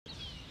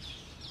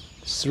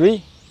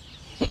3,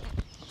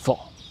 4,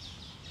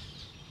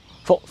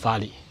 4发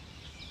力，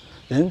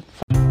 then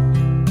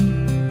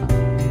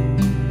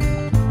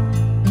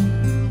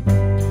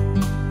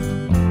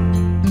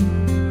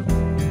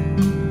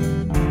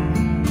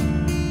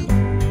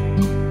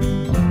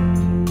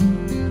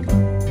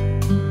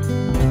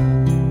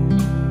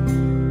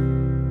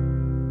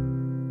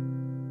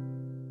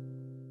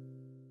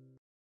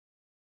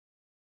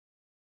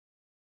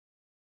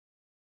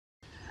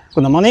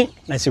Good morning.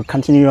 Let's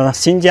continue your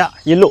新架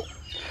一路,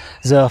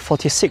 the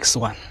 46th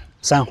one,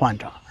 三换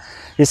掌.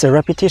 It's a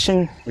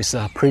repetition with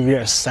the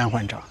previous 三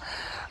换掌.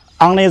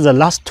 Only the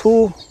last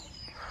two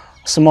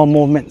small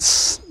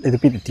movements a little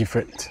bit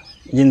different.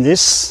 In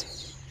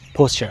this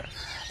posture,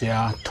 there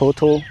are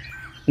total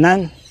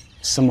 9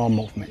 small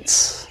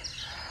movements.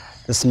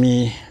 Let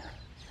me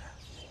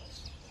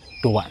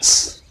do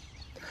once.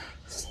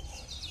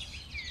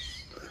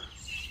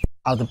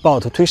 Out the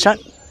ball to 推山.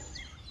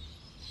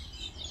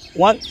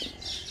 1,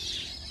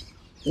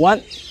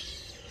 1,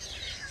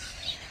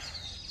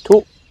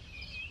 2,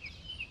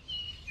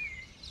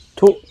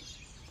 2,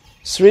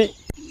 3,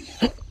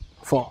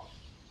 4,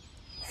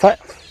 5,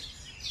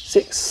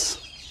 6,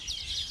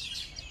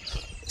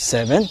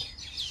 7,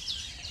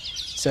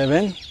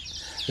 7.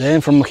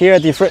 Then from here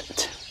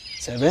different.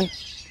 7,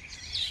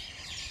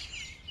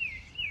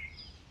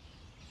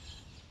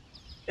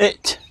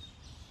 8,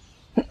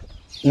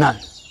 9,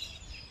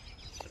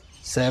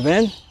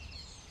 7,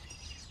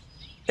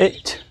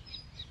 8,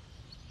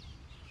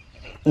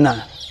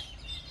 9.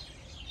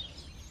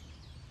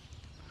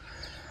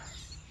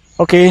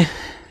 Okay,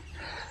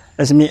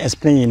 let me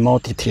explain in more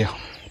detail.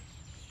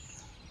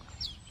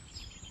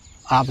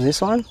 Up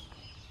this one.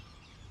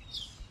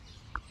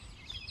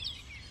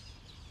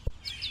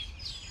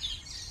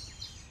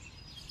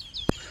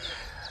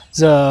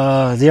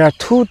 There are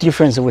two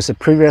differences with the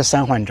previous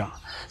三换掌.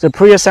 The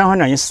previous 三换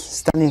掌 is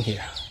standing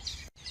here,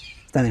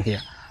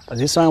 but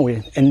this one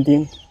we're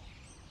ending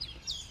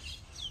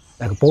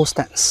like a bow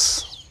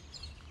stance.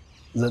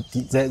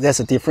 That's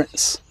a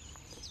difference.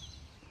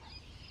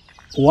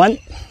 1,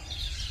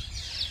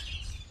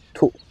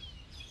 2,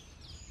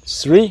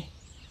 3,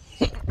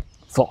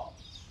 4,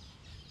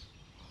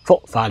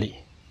 4发力.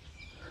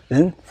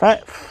 Then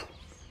 5,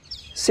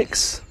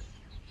 6,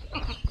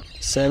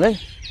 7,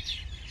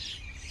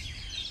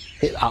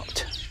 hit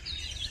out.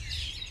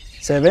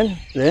 7,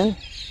 then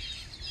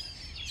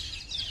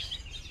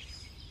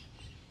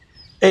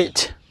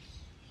 8,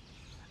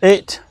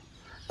 8.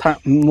 Turn,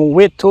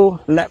 move it to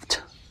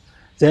left,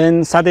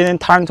 then suddenly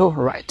turn to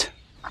right.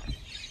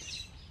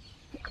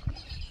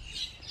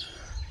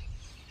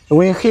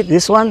 When you hit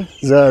this one,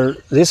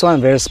 this one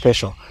very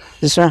special.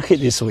 This one hit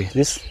this way,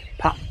 this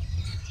palm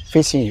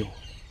facing you,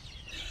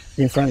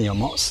 in front of your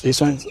mouth. This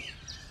one,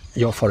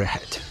 your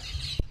forehead.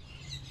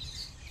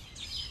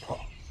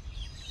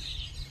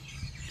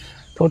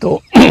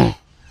 Total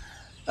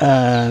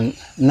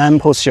 9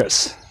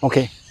 postures.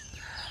 Okay,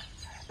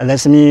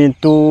 let me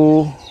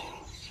do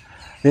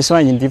this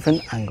one in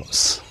different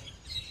angles.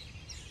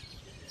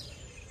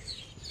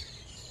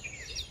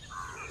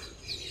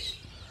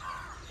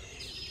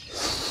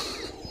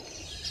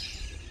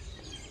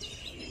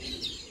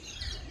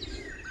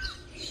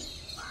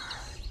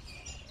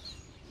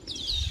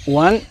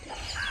 One,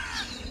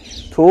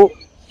 2,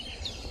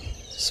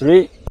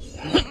 3,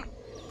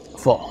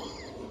 4,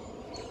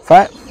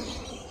 5,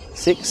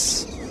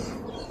 6,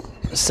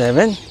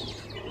 7,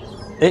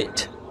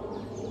 8,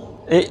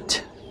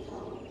 8,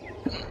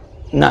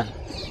 9.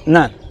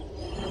 9,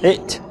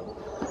 8,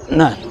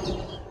 9.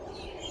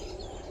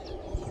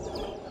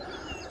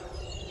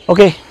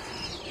 Okay,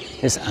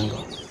 this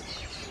angle.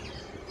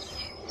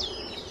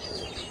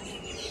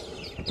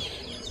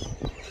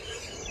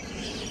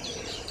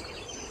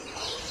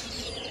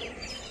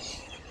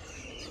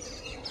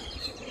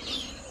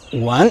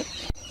 One,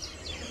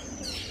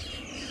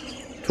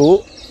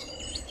 2,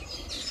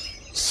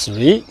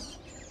 3,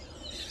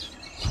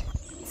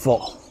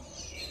 4,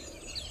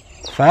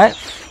 5,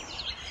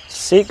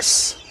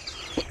 6,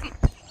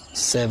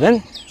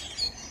 7,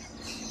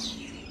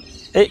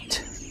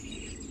 8,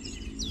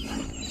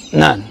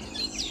 9.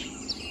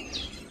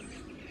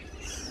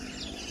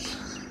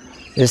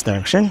 This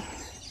direction.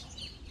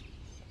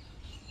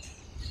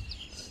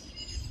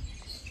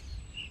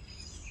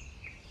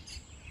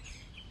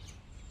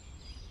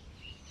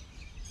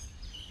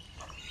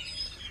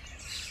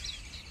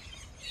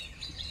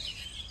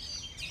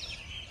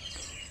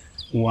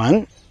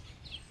 One,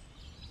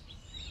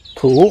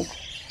 2,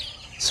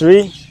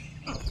 3,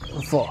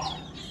 4,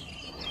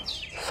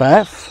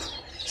 5,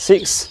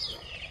 6,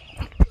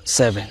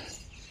 7,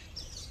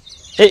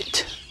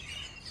 8,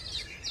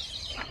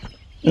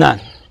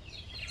 9.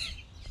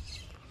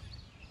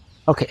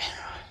 Okay,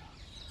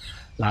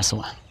 last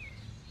one.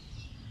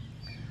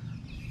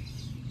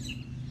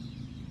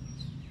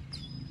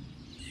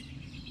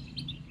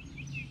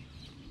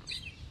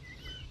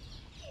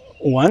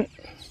 One,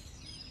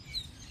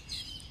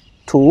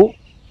 2,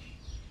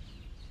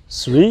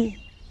 3,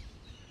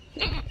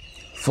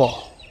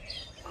 4,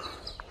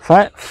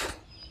 5,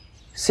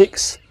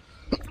 6,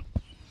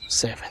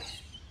 7,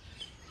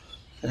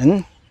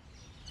 and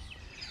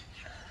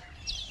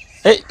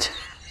 8,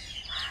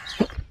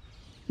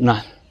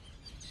 9.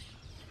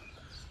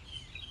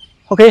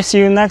 Okay, see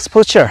you next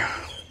posture.